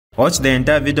Watch the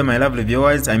entire video, my lovely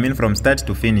viewers, I mean from start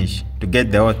to finish, to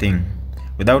get the whole thing.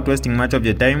 Without wasting much of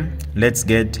your time, let's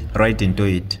get right into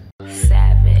it.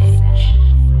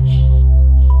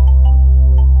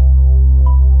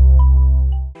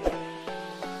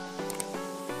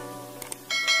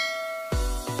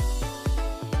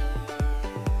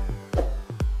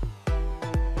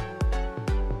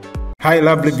 Hi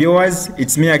lovely viewers,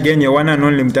 it's me again, your one and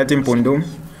only Mutati Mpundu.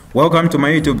 Welcome to my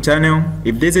YouTube channel.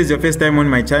 If this is your first time on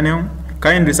my channel,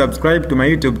 kindly subscribe to my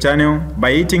YouTube channel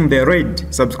by hitting the red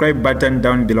subscribe button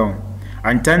down below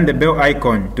and turn the bell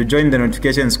icon to join the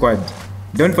notification squad.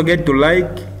 Don't forget to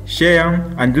like, share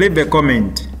and leave a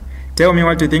comment. Tell me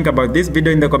what you think about this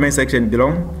video in the comment section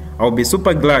below. I'll be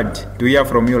super glad to hear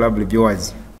from you lovely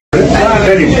viewers.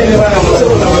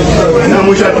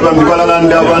 Namusha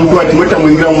tubambibalanda abantu ati mweta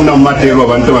mwingira muna Matero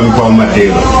abantu bamikwa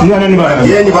Matero.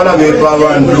 Yeni bala bepa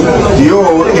abantu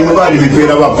yo imubali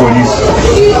bipera ba police.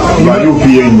 Ba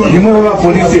UPN. Nimwe ba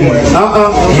police mwe.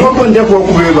 Soko nje ko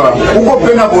kubeba. Uko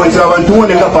pena bonza abantu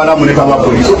wone nga pala muneka ba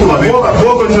police. Boko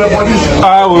ni police.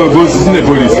 We go to the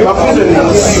police.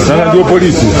 Sana do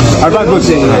police. Aba go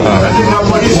say.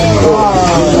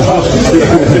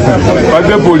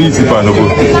 Ba police pano bo.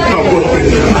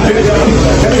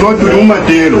 So tuli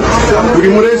Matero, tuli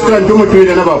mu restaurant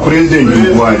tumutwire n'aba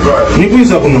president wali.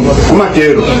 Nikwisa kuno ku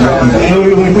Matero.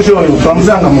 Nikusho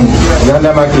pamuzanga mu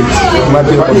Yanda market.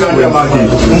 Matero market.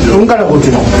 Ungala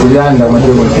kuti Yanda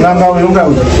Matero. Nganga unga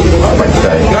kuti.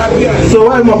 So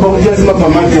why mo bawujazi mapa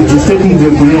market setting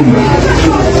them kunyumba.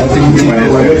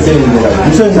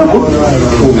 Msenza ko?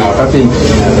 Kapeni.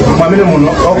 Mwamene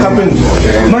muno au kapeni.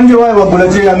 Manje why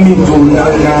wabulatia mintu na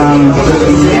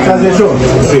kaze show.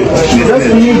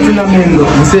 Just need to know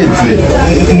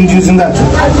using that.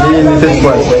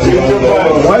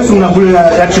 Why is it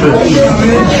actually?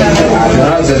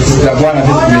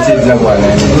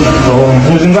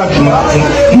 Using that,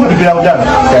 what be out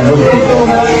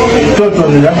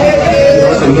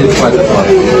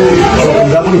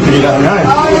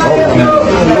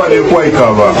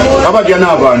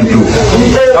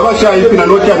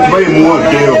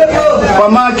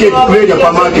market player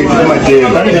pa market Matero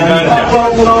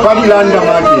pa Landa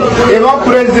market eba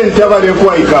president abale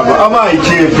kwa ikaba aba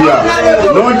ichefia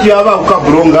noti aba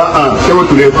ukabronga sebo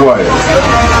tulekwa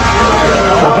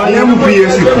ya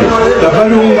MPS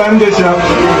tabali ungandesha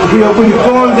kuya kuni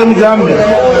konza mjambe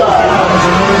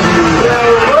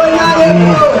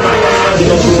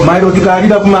Mairo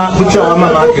tikarida kuma kuchawa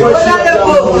market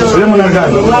Lemo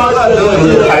nangani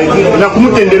na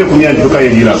kumutendere kumyandi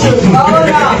tukayirira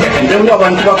ndengo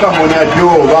abantu bakamonya jo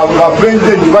ba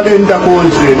president balenda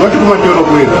konse noti ku Matero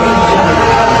kwera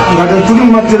ngada tuli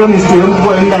Matero ni sio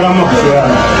mpo enda kama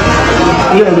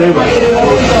leba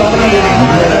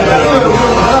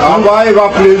ambaye ba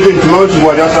president mawuzi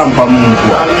bwa Sampa muntu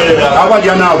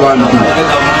abajana abantu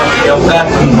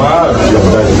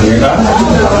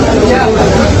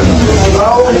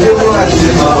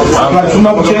abatuma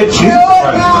kuchechi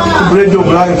bread of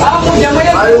life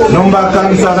nomba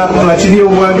kansala kunachini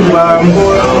obwali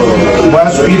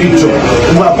bwa spiritual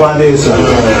bwa kwalesa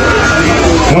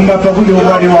nomba pakuli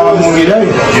obwali wa mungirai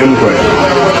yemkwe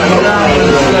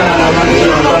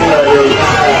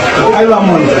aiwa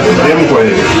monda yemkwe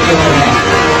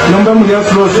nomba mulia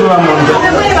slow monda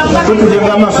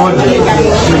kutujenga masoji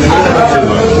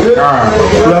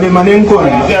Lale manenko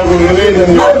ni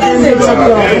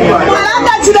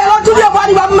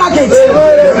market.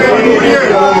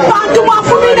 Bantu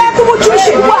mafumile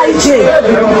kumuchushi kwa ije.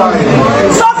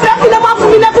 So pepe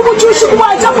mafumile kumuchushi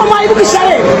kwa ije kwa maibu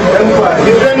kishare.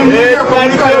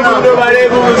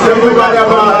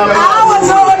 Awa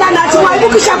zona na maibu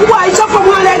kishaku kwa ije kwa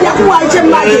mwale ya kwa ije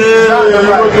market.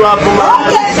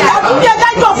 Okay, akuja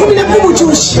kaito afumile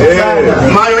kumuchushi.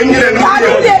 Mayo ingile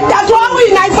nduye. Tatu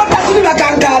awi na ifo tatili na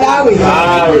kankarawe.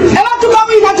 Ela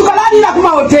tukawi na tukalani na kuma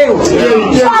hoteo.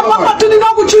 Sapa tuni no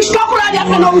kuchushi kakula ya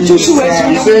kana kuchushi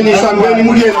wewe. Seni sambeni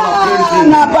mulie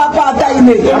na papa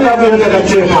taime. Akabenda na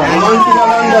chema. Mantu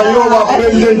balanda yo wa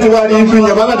president wali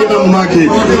ifinya bala tena mu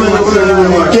market.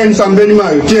 Ken sambeni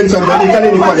mayo, ken sambeni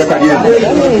kale ni kwa jakadia.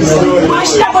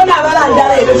 Mashita bona balanda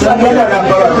le. Sambeni na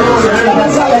bala.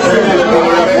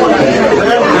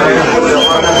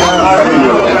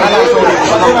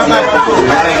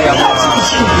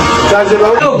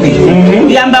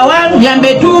 Yamba 1, yamba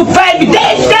 2, 5,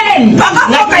 10.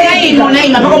 Naka ya ino na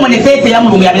ina pako mwene pepe ya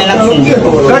mungu ya bila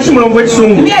kusungu. Kashi mulongo wetu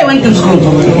sungu. Yeah, I went to school.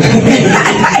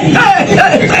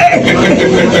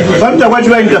 Bamta what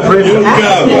you are interpreting?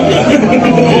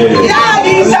 Yeah,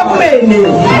 this a mene.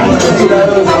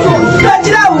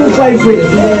 Kachira u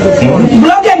 5.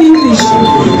 Block in English.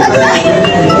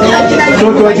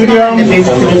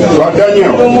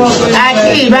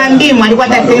 Ati bambimu alikuwa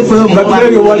tatefu yo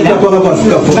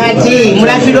bati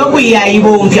mulafiro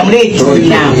kuyaibomvya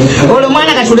muletina olo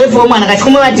mwana kashulefu omwana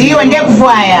kashikumwe bati iwe ndiye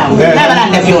kufwaya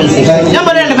nabalanda byonse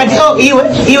nambalanda bati oh iwe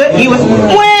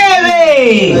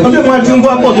mwewe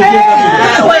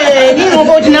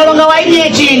ningo tinalonga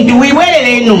waine chintu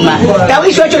wibwelele enuma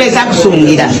tawisho cholesa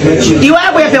kusungira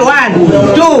iwako yape wanu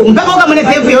tu mpaka ukamune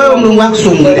tefu yoyo mulungu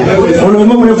akusungira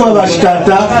olomba munefu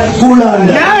abashitata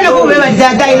kulanda nawe nakubeba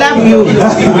tata I love you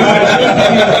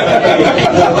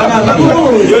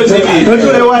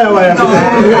waya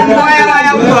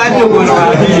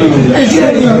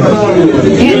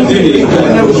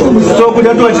so kuja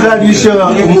tuwachilalisha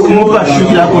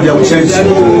mupashukila kuja kuchensi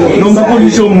nomba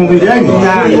kulisha umubili yanyi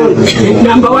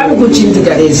Number 1 kuchinti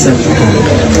Daresa.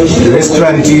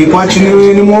 restaurant kwa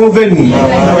chini ni muoveni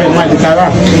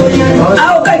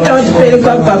Au kata watipele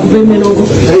kwa kubeme logo.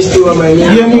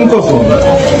 ye ni mkoko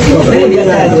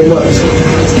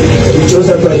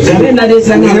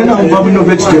nena umbabu no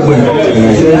vegetable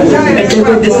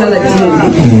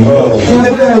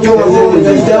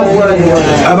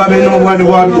ababeno wani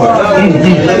wadwa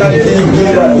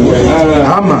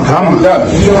hama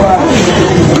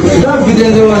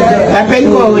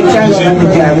apengo changa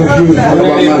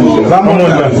vamos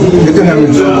ndikena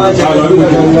mtu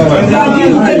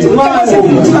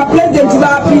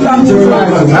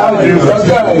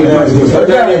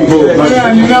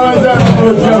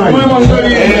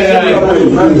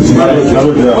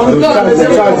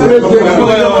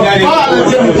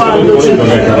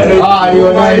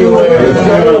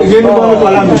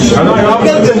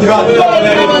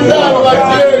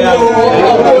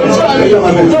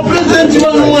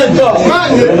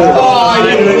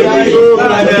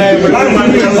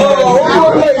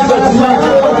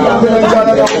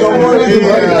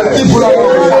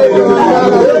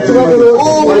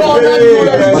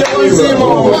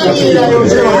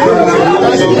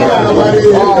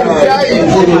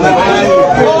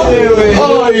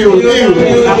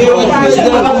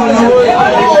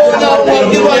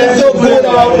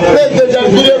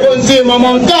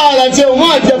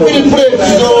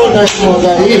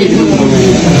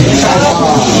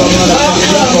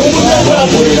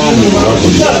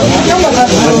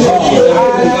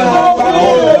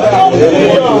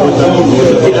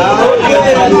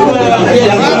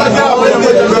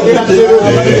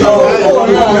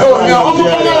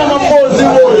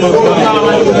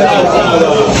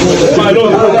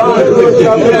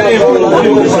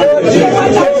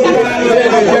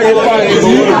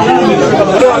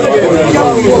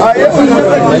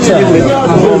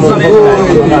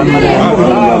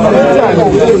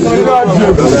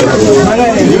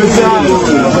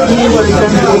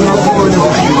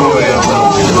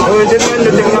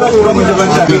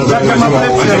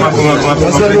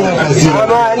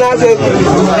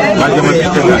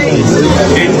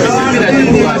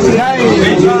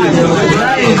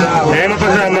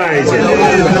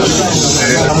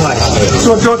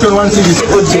so total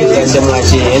 160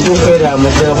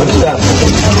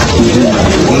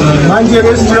 manje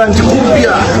restaurant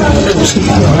kupya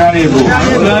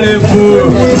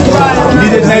unalevu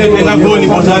ndile tayari tena boni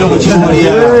kwa tayari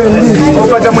kuchimulia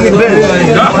opata muni bele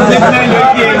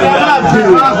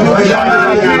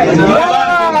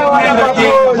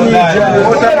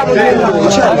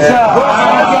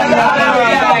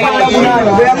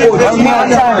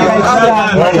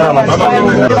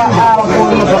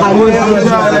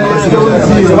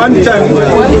one time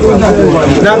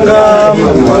nanga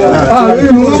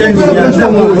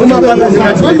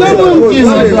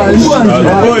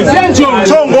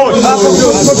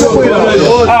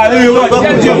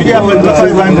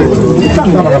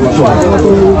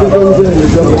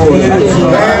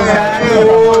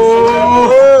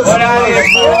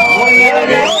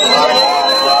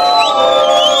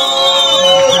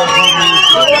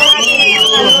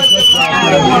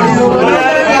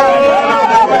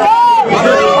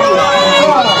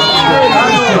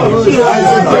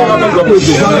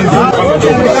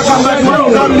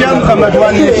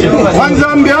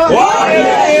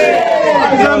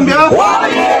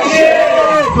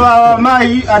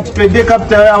mai atipede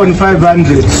capital yao ni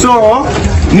 500 so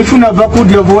nifuna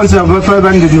vakudya vonse va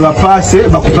 500 vapase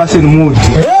bakupase ni mudi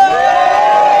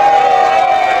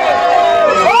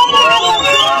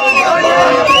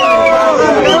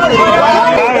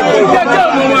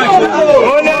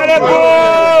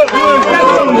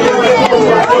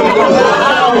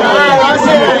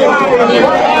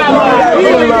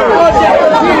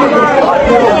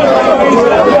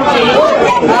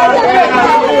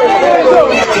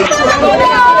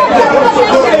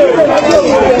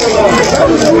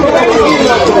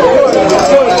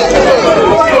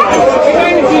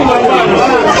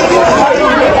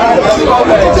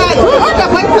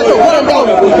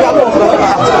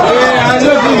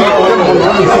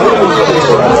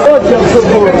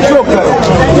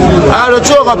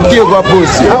Video go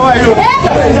post. How are you?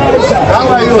 How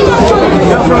are you?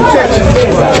 You're from church.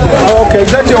 Oh, okay,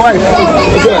 is that your wife?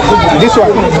 This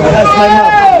one? That's my mom.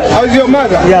 How's your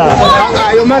mother?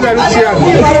 Yeah. Your mother looks young.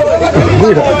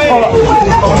 Good.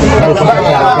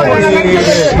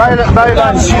 Bye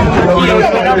lunch.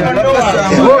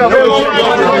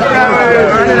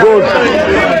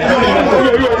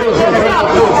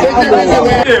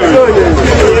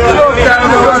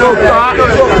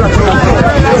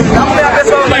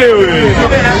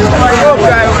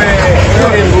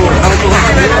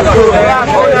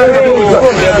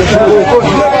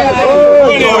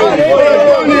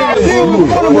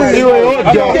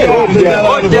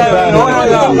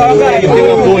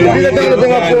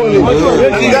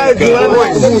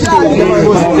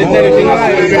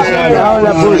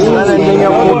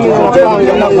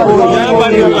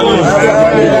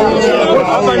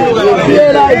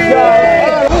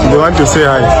 They want to say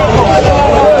hi.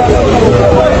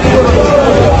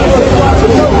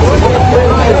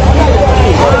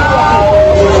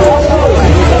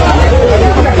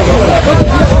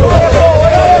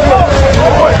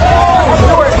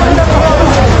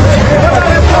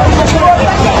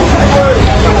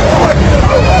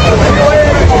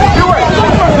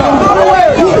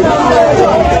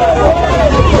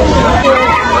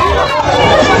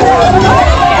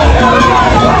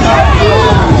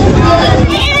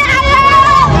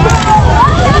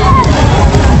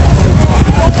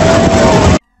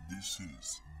 This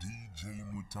is DJ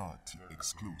Mutati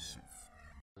exclusive.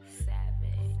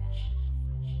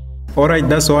 Alright,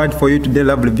 that's all for you today,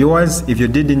 lovely viewers. If you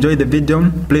did enjoy the video,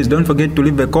 please don't forget to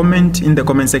leave a comment in the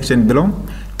comment section below.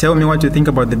 Tell me what you think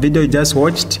about the video you just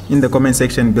watched in the comment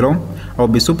section below. I'll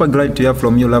be super glad to hear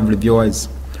from you, lovely viewers.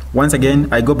 Once again,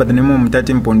 I go by the name of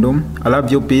Mutati Mpundu. I love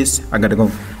you, peace, I gotta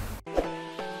go.